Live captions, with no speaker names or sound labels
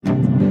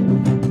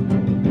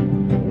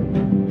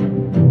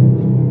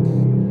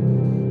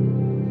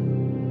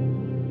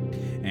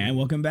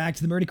Welcome back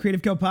to the Murdy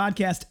Creative Co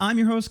podcast. I'm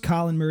your host,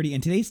 Colin Murdy,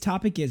 and today's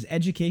topic is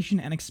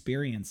education and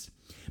experience.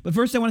 But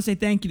first, I want to say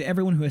thank you to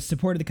everyone who has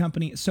supported the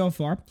company so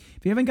far.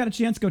 If you haven't got a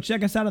chance, go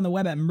check us out on the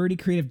web at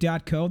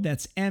murdycreative.co.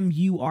 That's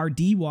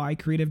M-U-R-D-Y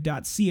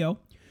creative.co.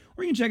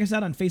 Or you can check us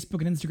out on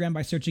Facebook and Instagram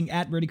by searching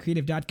at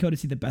murdycreative.co to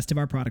see the best of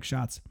our product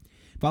shots.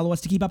 Follow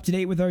us to keep up to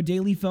date with our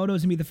daily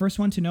photos and be the first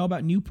one to know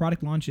about new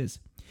product launches.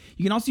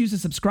 You can also use the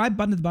subscribe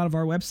button at the bottom of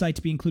our website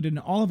to be included in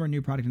all of our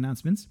new product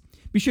announcements.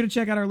 Be sure to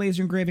check out our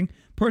laser engraving,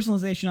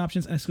 personalization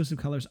options, and exclusive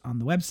colors on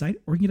the website,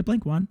 or you can get a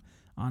blank one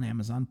on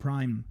Amazon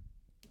Prime.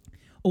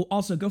 Oh,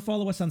 also, go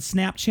follow us on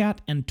Snapchat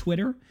and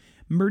Twitter,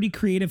 Murdy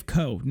Creative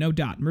Co., no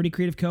dot, Murdy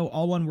Creative Co.,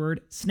 all one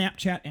word,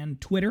 Snapchat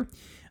and Twitter.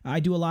 I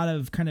do a lot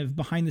of kind of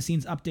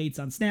behind-the-scenes updates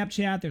on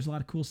Snapchat. There's a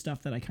lot of cool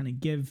stuff that I kind of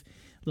give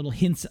little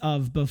hints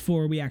of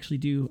before we actually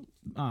do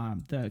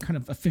the kind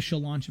of official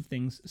launch of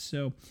things.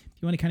 So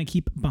if you want to kind of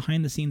keep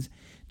behind the scenes,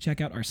 check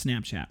out our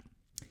Snapchat.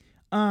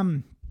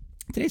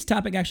 Today's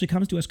topic actually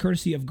comes to us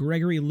courtesy of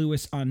Gregory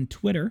Lewis on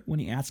Twitter when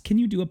he asks, can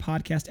you do a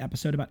podcast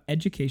episode about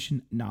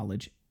education,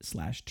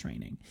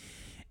 knowledge/training?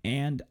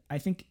 And I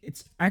think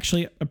it's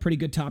actually a pretty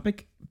good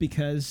topic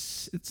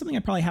because it's something I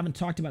probably haven't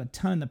talked about a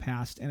ton in the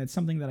past, and it's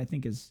something that I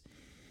think is,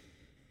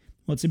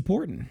 well, it's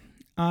important.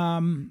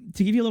 To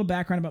give you a little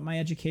background about my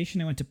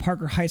education, I went to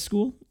Parker High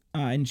School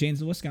in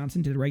Janesville,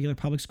 Wisconsin, did a regular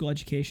public school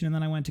education, and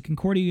then I went to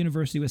Concordia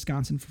University,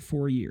 Wisconsin for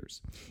 4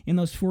 years. In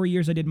those 4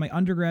 years, I did my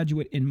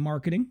undergraduate in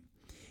marketing,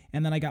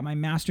 and then I got my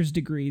master's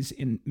degrees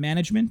in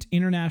management,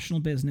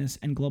 international business,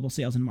 and global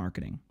sales and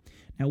marketing.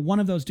 Now, one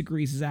of those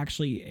degrees is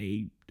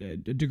actually a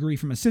degree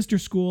from a sister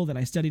school that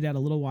I studied at a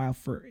little while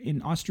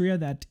in Austria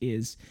that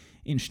is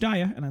in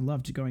Steyr, and I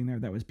loved going there.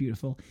 That was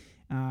beautiful.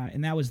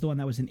 And that was the one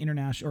that was in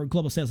international or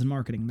global sales and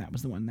marketing. That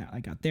was the one that I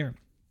got there.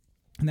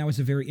 And that was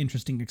a very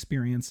interesting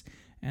experience.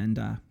 And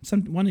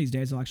one of these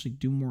days, I'll actually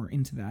do more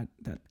into that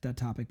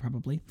topic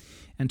probably,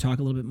 and talk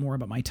a little bit more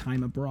about my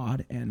time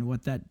abroad and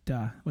what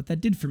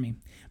that did for me.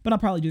 But I'll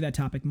probably do that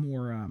topic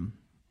more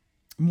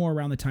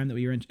around the time that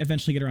we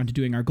eventually get around to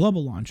doing our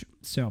global launch.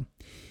 So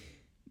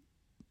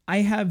I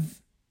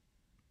have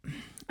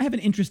an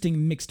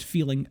interesting mixed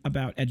feeling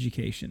about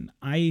education.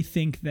 I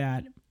think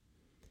that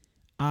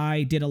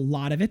I did a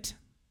lot of it,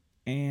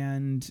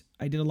 and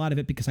I did a lot of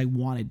it because I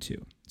wanted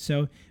to.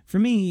 So for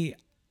me,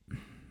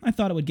 I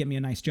thought it would get me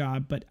a nice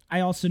job, but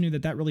I also knew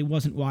that really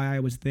wasn't why I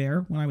was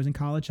there when I was in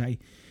college. I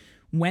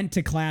went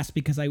to class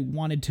because I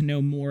wanted to know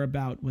more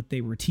about what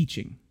they were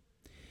teaching.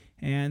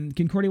 And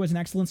Concordia was an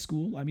excellent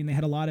school. I mean, they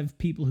had a lot of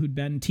people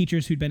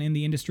teachers who'd been in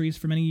the industries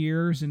for many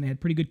years, and they had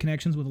pretty good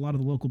connections with a lot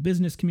of the local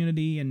business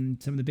community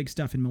and some of the big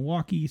stuff in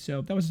Milwaukee.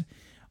 So that was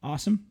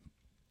awesome.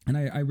 And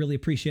I really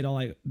appreciate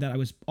that I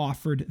was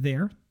offered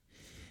there.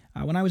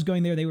 When I was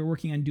going there, they were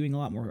working on doing a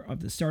lot more of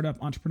the startup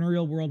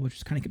entrepreneurial world, which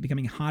was kind of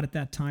becoming hot at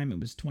that time. It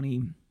was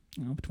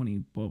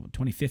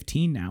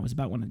 2015 now is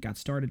about when it got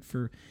started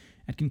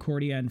at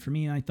Concordia. And for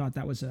me, I thought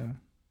that was a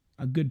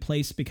good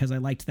place because I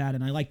liked that.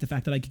 And I liked the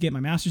fact that I could get my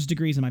master's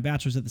degrees and my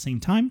bachelor's at the same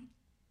time.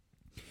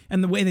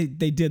 And the way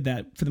they did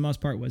that, for the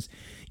most part, was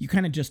you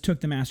kind of just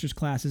took the master's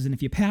classes, and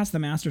if you passed the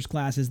master's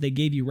classes, they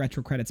gave you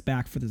retro credits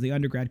back for the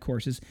undergrad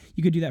courses.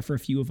 You could do that for a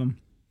few of them.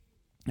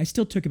 I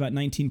still took about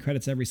 19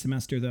 credits every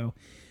semester, though,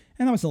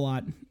 and that was a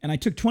lot. And I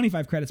took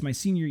 25 credits my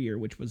senior year,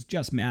 which was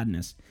just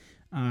madness.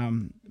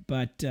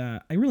 But I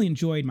really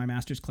enjoyed my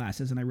master's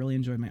classes, and I really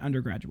enjoyed my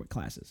undergraduate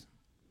classes.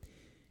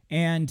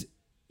 And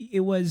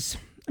it was...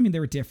 they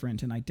were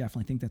different, and I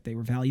definitely think that they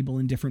were valuable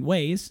in different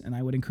ways, and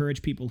I would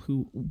encourage people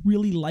who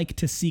really like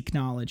to seek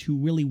knowledge, who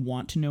really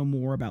want to know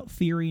more about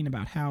theory and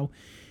about how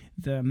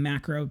the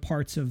macro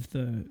parts of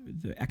the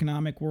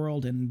economic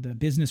world and the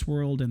business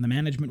world and the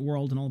management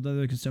world and all the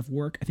other good stuff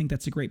work. I think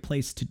that's a great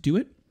place to do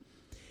it,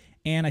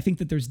 and I think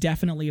that there's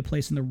definitely a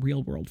place in the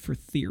real world for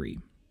theory.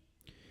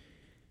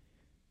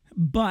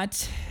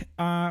 But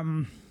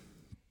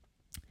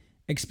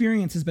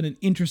experience has been an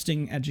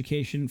interesting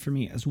education for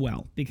me as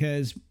well,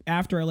 because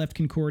after I left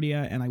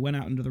Concordia and I went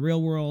out into the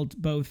real world,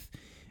 both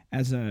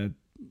as a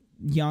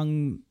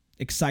young,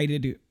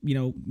 excited,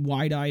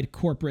 wide-eyed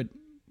corporate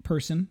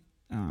person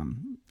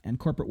and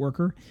corporate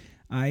worker,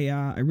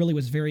 I really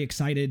was very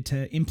excited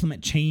to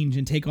implement change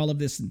and take all of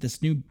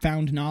this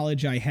newfound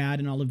knowledge I had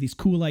and all of these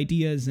cool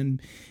ideas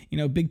and,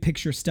 big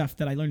picture stuff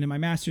that I learned in my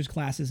master's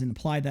classes and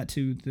apply that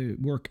to the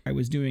work I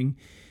was doing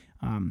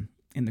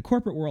in the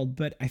corporate world.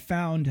 But I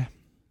found...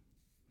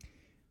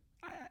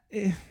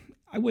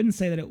 I wouldn't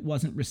say that it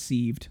wasn't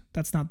received.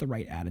 That's not the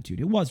right attitude.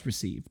 It was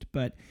received,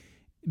 but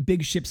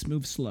big ships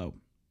move slow.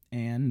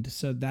 And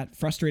so that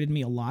frustrated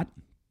me a lot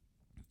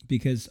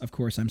because, of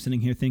course, I'm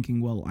sitting here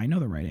thinking, well, I know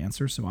the right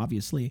answer, so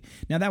obviously.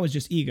 Now, that was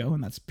just ego,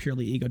 and that's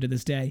purely ego to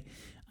this day.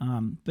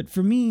 But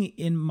for me,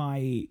 in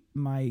my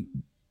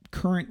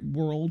current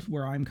world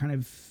where I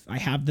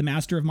have the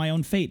master of my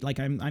own fate, like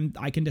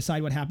I can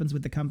decide what happens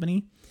with the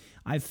company,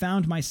 I've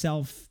found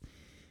myself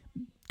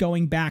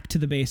going back to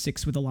the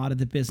basics with a lot of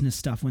the business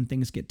stuff when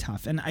things get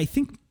tough. And I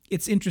think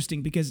it's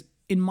interesting because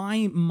in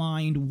my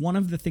mind, one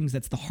of the things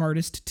that's the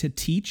hardest to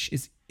teach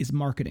is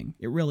marketing.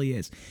 It really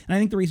is. And I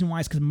think the reason why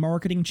is because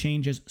marketing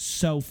changes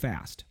so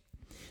fast.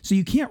 So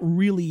you can't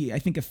really, I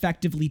think,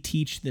 effectively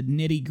teach the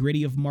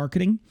nitty-gritty of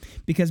marketing,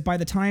 because by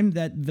the time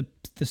that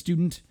the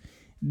student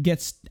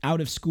gets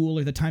out of school,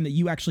 or the time that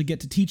you actually get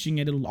to teaching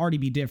it, it'll already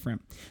be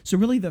different. So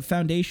really the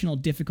foundational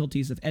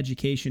difficulties of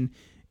education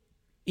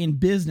in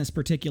business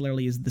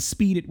particularly is the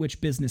speed at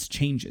which business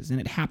changes, and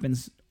it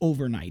happens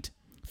overnight.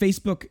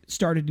 Facebook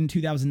started in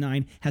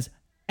 2009, has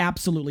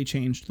absolutely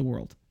changed the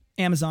world.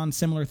 Amazon,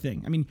 similar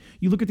thing. I mean,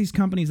 you look at these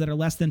companies that are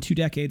less than 2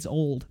 decades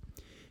old,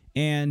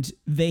 and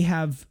they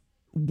have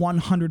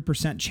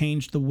 100%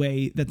 changed the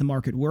way that the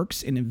market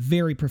works in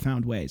very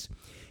profound ways.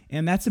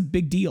 And that's a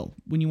big deal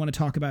when you want to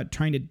talk about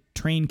trying to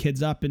train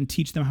kids up and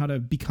teach them how to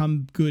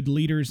become good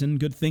leaders and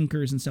good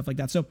thinkers and stuff like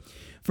that. So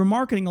for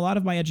marketing, a lot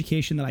of my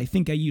education that I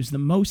think I use the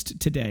most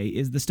today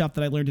is the stuff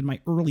that I learned in my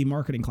early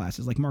marketing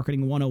classes, like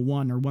Marketing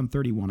 101 or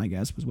 131, I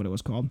guess was what it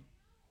was called.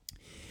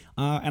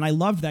 And I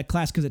loved that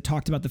class because it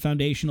talked about the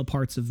foundational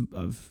parts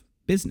of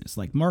business,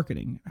 like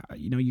marketing.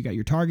 You got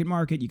your target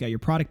market, you got your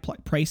product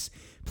price,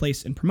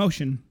 place, and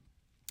promotion.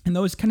 And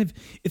those kind of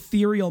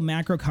ethereal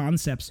macro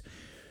concepts,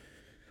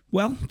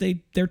 well,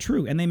 they're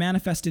true, and they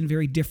manifest in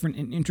very different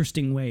and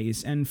interesting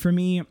ways. And for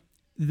me,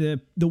 the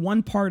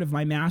one part of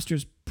my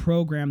master's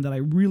program that I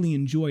really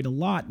enjoyed a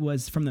lot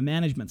was from the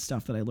management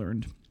stuff that I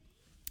learned.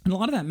 And a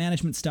lot of that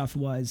management stuff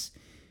was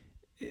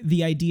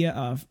the idea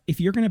of,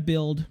 if you're going to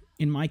build,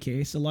 in my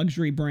case, a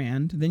luxury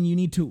brand, then you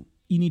need to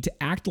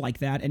act like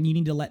that, and you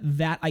need to let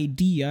that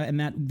idea and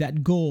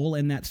that goal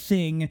and that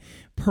thing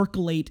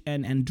percolate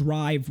and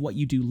drive what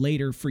you do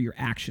later for your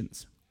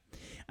actions.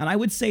 And I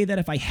would say that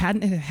if I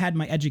hadn't had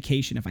my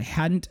education, if I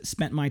hadn't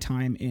spent my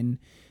time in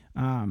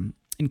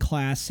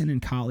class and in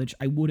college,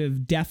 I would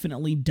have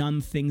definitely done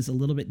things a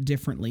little bit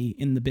differently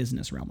in the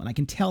business realm. And I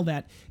can tell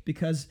that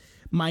because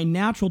my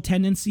natural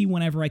tendency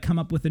whenever I come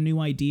up with a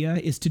new idea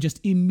is to just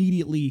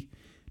immediately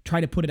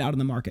try to put it out in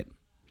the market.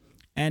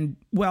 And,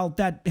 well,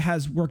 that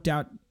has worked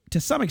out to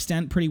some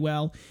extent pretty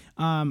well.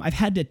 I've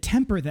had to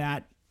temper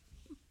that.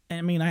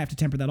 I mean, I have to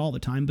temper that all the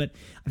time, but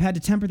I've had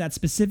to temper that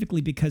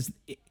specifically because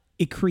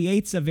it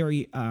creates a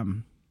very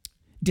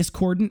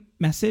discordant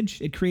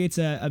message. It creates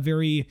a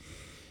very,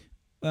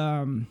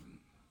 what's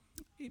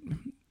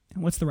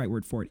the right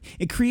word for it?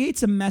 It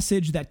creates a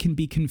message that can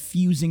be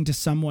confusing to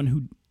someone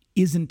who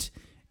isn't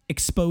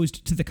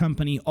exposed to the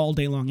company all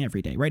day long,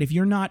 every day, right? If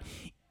you're not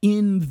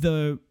in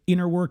the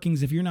inner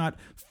workings, if you're not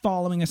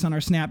following us on our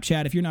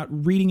Snapchat, if you're not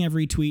reading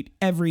every tweet,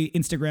 every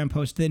Instagram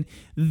post, then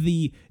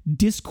the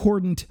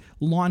discordant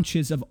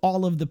launches of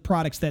all of the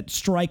products that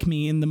strike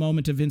me in the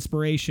moment of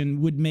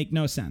inspiration would make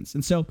no sense.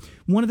 And so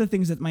one of the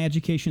things that my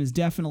education has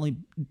definitely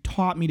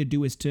taught me to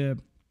do is to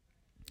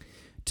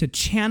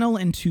channel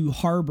and to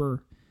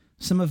harbor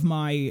some of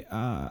my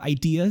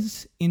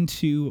ideas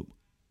into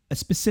a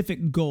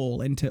specific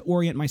goal, and to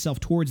orient myself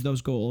towards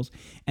those goals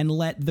and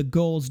let the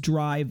goals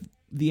drive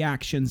the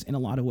actions in a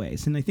lot of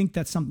ways. And I think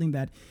that's something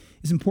that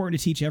is important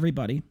to teach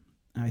everybody.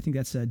 I think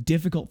that's a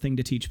difficult thing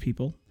to teach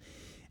people.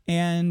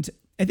 And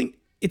I think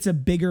it's a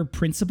bigger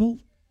principle.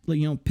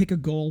 Pick a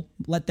goal,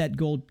 let that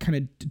goal kind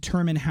of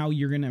determine how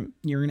you're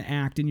gonna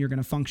act and you're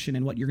gonna function,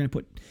 and what you're gonna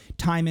put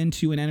time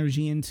into and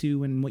energy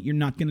into, and what you're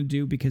not gonna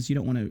do because you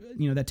don't want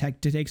to, that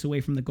takes away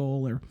from the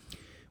goal, or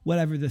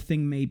whatever the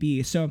thing may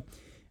be. So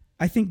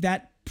I think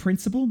that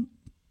principle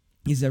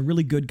is a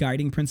really good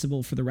guiding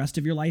principle for the rest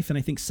of your life. And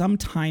I think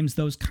sometimes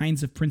those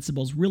kinds of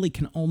principles really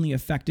can only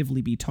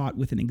effectively be taught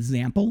with an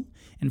example.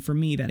 And for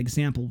me, that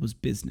example was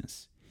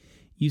business.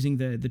 Using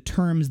the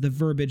terms, the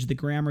verbiage, the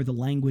grammar, the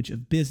language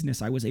of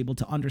business, I was able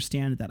to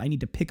understand that I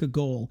need to pick a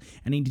goal,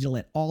 and I need to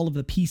let all of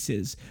the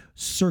pieces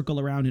circle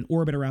around and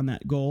orbit around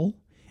that goal.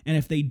 And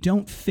if they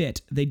don't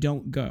fit, they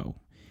don't go.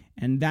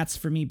 And that's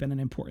for me been an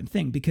important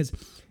thing, because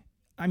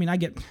I mean,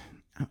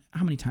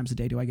 how many times a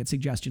day do I get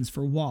suggestions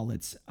for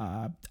wallets,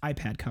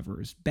 iPad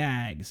covers,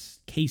 bags,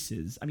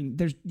 cases? I mean,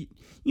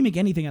 you make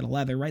anything out of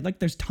leather, right? Like,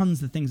 there's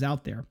tons of things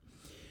out there.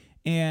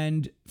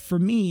 And for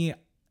me,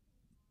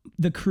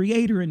 the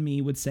creator in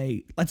me would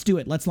say, let's do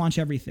it. Let's launch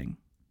everything.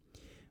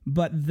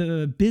 But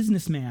the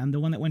businessman, the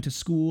one that went to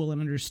school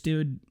and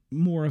understood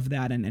more of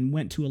that and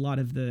went to a lot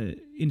of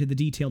into the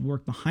detailed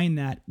work behind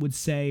that, would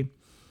say,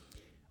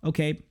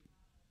 okay,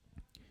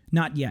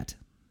 not yet.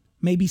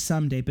 Maybe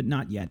someday, but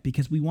not yet,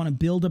 because we want to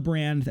build a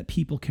brand that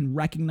people can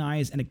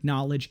recognize and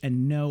acknowledge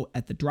and know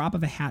at the drop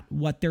of a hat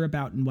what they're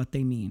about and what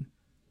they mean.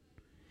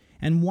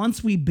 And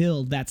once we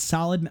build that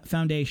solid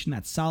foundation,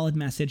 that solid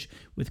message,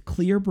 with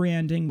clear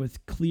branding,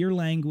 with clear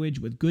language,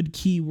 with good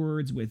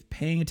keywords, with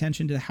paying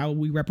attention to how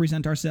we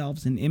represent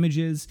ourselves in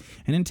images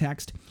and in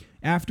text,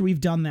 after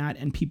we've done that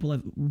and people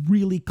have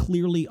really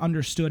clearly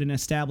understood and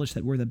established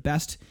that we're the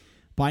best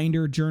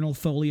binder, journal,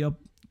 folio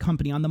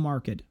company on the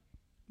market,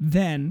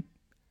 then,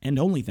 and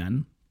only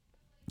then,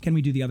 can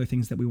we do the other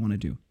things that we want to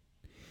do.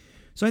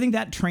 So I think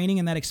that training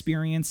and that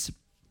experience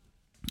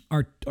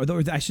or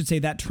I should say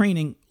that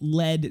training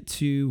led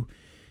to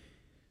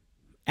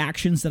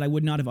actions that I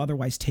would not have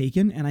otherwise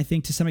taken. And I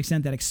think to some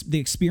extent that the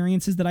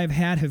experiences that I've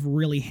had have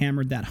really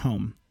hammered that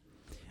home.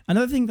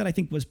 Another thing that I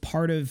think was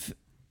part of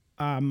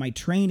my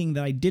training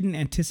that I didn't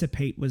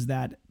anticipate was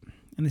that,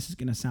 and this is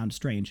going to sound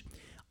strange,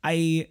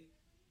 I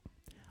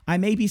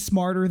may be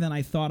smarter than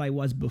I thought I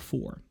was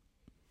before.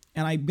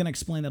 And I'm going to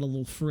explain that a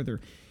little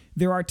further.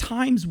 There are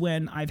times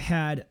when I've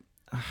had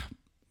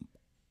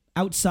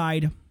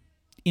outside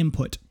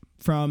input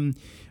from,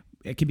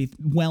 it can be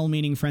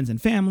well-meaning friends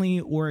and family,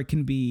 or it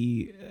can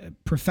be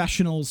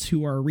professionals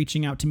who are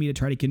reaching out to me to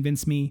try to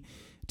convince me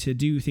to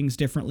do things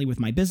differently with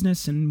my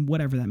business and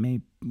whatever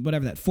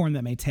that form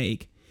that may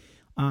take.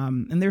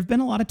 And there have been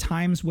a lot of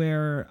times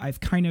where I've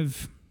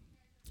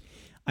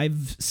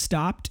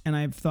stopped and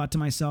I've thought to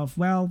myself,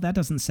 well, that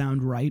doesn't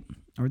sound right,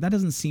 or that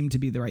doesn't seem to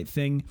be the right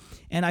thing.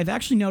 And I've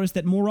actually noticed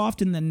that more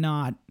often than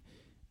not,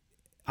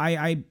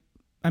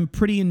 I'm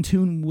pretty in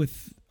tune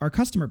with our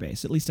customer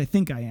base. At least I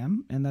think I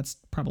am. And that's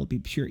probably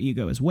pure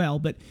ego as well.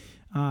 But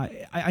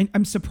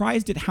I'm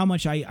surprised at how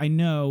much I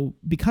know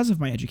because of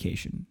my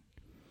education.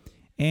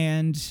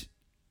 And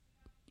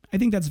I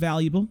think that's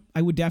valuable.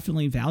 I would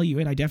definitely value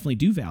it. I definitely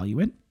do value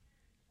it.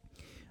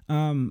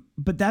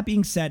 But that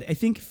being said, I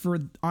think for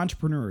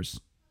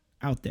entrepreneurs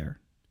out there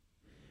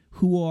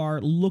who are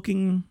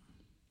looking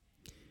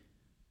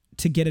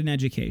to get an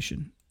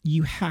education,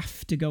 you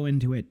have to go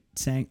into it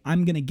saying,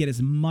 I'm going to get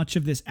as much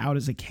of this out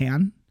as I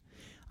can.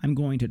 I'm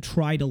going to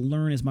try to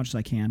learn as much as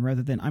I can,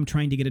 rather than I'm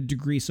trying to get a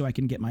degree so I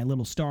can get my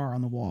little star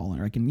on the wall,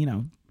 or I can,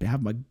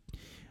 have a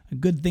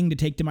good thing to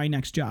take to my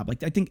next job.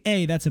 Like, I think,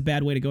 that's a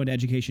bad way to go into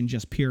education,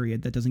 just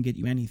period. That doesn't get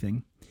you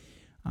anything.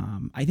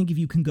 I think if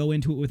you can go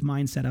into it with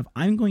mindset of,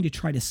 I'm going to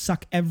try to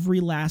suck every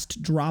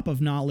last drop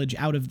of knowledge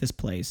out of this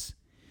place,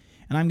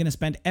 and I'm going to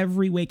spend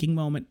every waking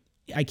moment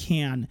I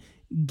can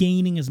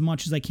gaining as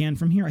much as I can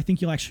from here, I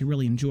think you'll actually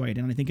really enjoy it,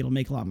 and I think it'll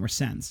make a lot more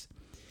sense.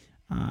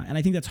 And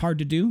I think that's hard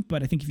to do,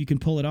 but I think if you can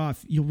pull it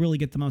off, you'll really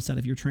get the most out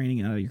of your training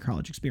and out of your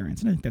college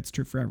experience, and I think that's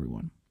true for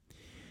everyone.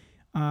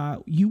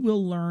 You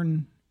will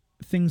learn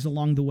things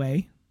along the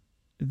way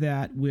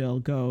that will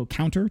go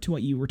counter to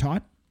what you were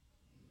taught.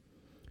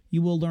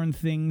 You will learn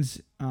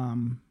things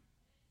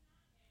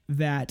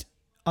that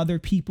other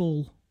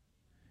people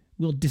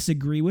will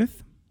disagree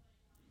with.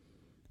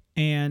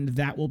 And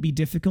that will be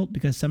difficult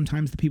because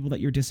sometimes the people that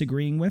you're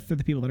disagreeing with, or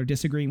the people that are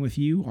disagreeing with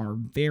you, are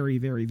very,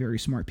 very, very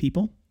smart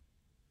people.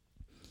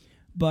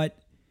 But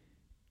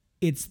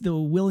it's the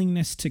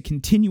willingness to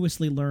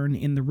continuously learn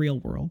in the real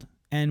world.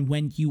 And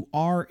when you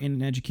are in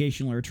an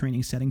educational or a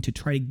training setting, to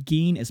try to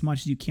gain as much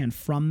as you can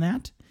from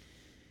that,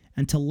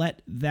 and to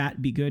let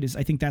that be good, is,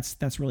 I think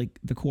that's really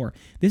the core.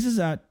 This is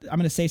I'm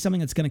going to say something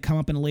that's going to come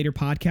up in a later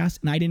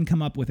podcast, and I didn't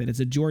come up with it. It's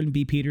a Jordan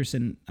B.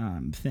 Peterson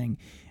thing.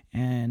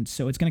 And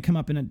so it's going to come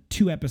up in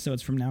 2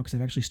 episodes from now, because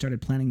I've actually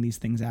started planning these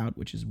things out,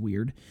 which is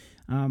weird.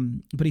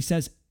 But he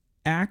says,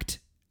 act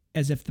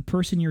as if the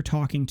person you're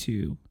talking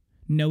to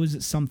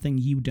knows something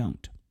you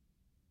don't.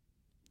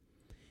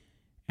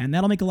 And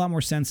that'll make a lot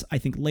more sense, I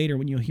think, later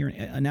when you'll hear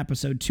an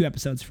episode, 2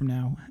 episodes from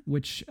now,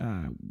 which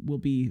will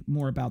be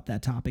more about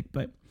that topic.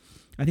 But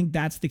I think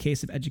that's the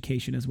case of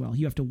education as well.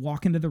 You have to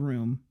walk into the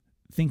room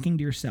thinking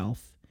to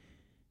yourself,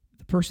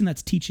 the person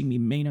that's teaching me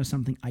may know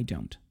something I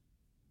don't.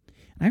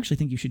 And I actually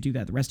think you should do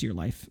that the rest of your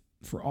life,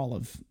 for all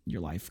of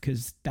your life,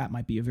 because that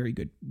might be a very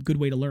good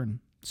way to learn.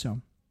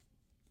 So,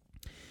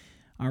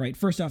 all right.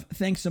 First off,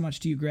 thanks so much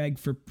to you, Greg,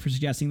 for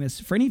suggesting this.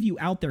 For any of you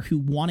out there who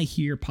want to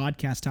hear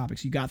podcast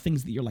topics, you got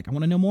things that you're like, I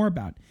want to know more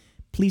about,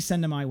 please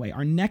send them my way.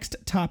 Our next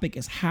topic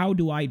is, how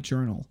do I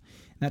journal?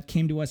 That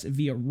came to us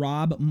via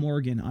Rob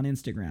Morgan on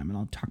Instagram, and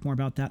I'll talk more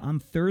about that on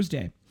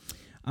Thursday.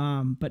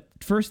 But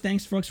first,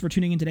 thanks, folks, for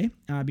tuning in today.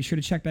 Be sure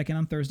to check back in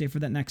on Thursday for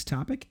that next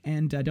topic.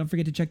 And don't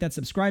forget to check that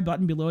subscribe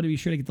button below to be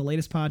sure to get the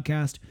latest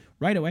podcast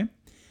right away.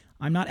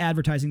 I'm not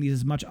advertising these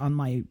as much on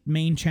my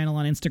main channel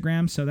on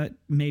Instagram, so that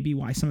may be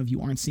why some of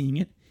you aren't seeing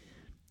it.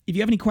 If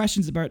you have any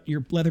questions about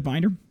your leather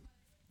binder,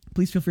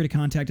 please feel free to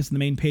contact us on the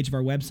main page of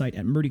our website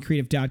at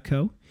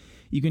murdycreative.co.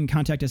 You can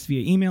contact us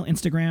via email,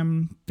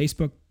 Instagram,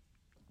 Facebook,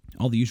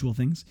 all the usual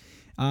things.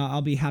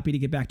 I'll be happy to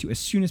get back to you as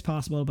soon as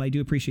possible, but I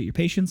do appreciate your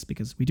patience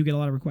because we do get a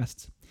lot of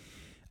requests.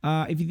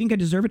 If you think I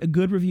deserve it, a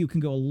good review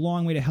can go a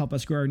long way to help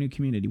us grow our new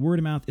community. Word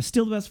of mouth is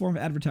still the best form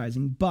of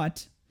advertising,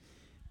 but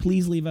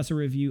please leave us a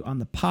review on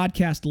the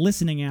podcast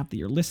listening app that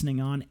you're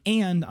listening on,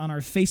 and on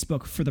our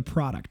Facebook for the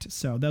product.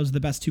 So those are the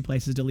best 2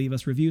 places to leave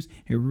us reviews.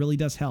 It really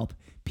does help.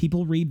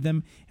 People read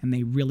them and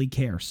they really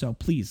care. So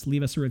please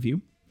leave us a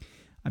review.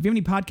 If you have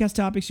any podcast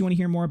topics you want to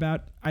hear more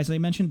about, as I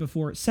mentioned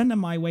before, send them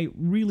my way.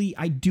 Really,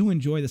 I do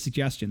enjoy the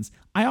suggestions.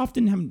 I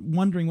often am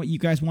wondering what you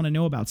guys want to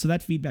know about, so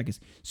that feedback is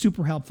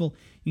super helpful.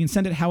 You can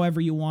send it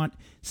however you want.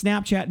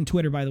 Snapchat and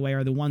Twitter, by the way,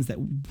 are the ones that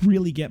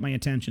really get my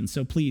attention.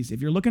 So please, if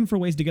you're looking for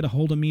ways to get a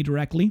hold of me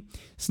directly,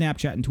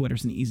 Snapchat and Twitter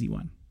is an easy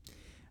one.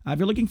 If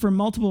you're looking for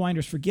multiple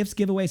binders for gifts,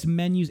 giveaways,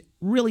 menus,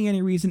 really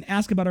any reason,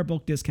 ask about our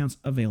bulk discounts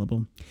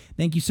available.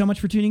 Thank you so much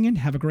for tuning in.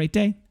 Have a great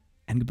day,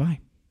 and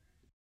goodbye.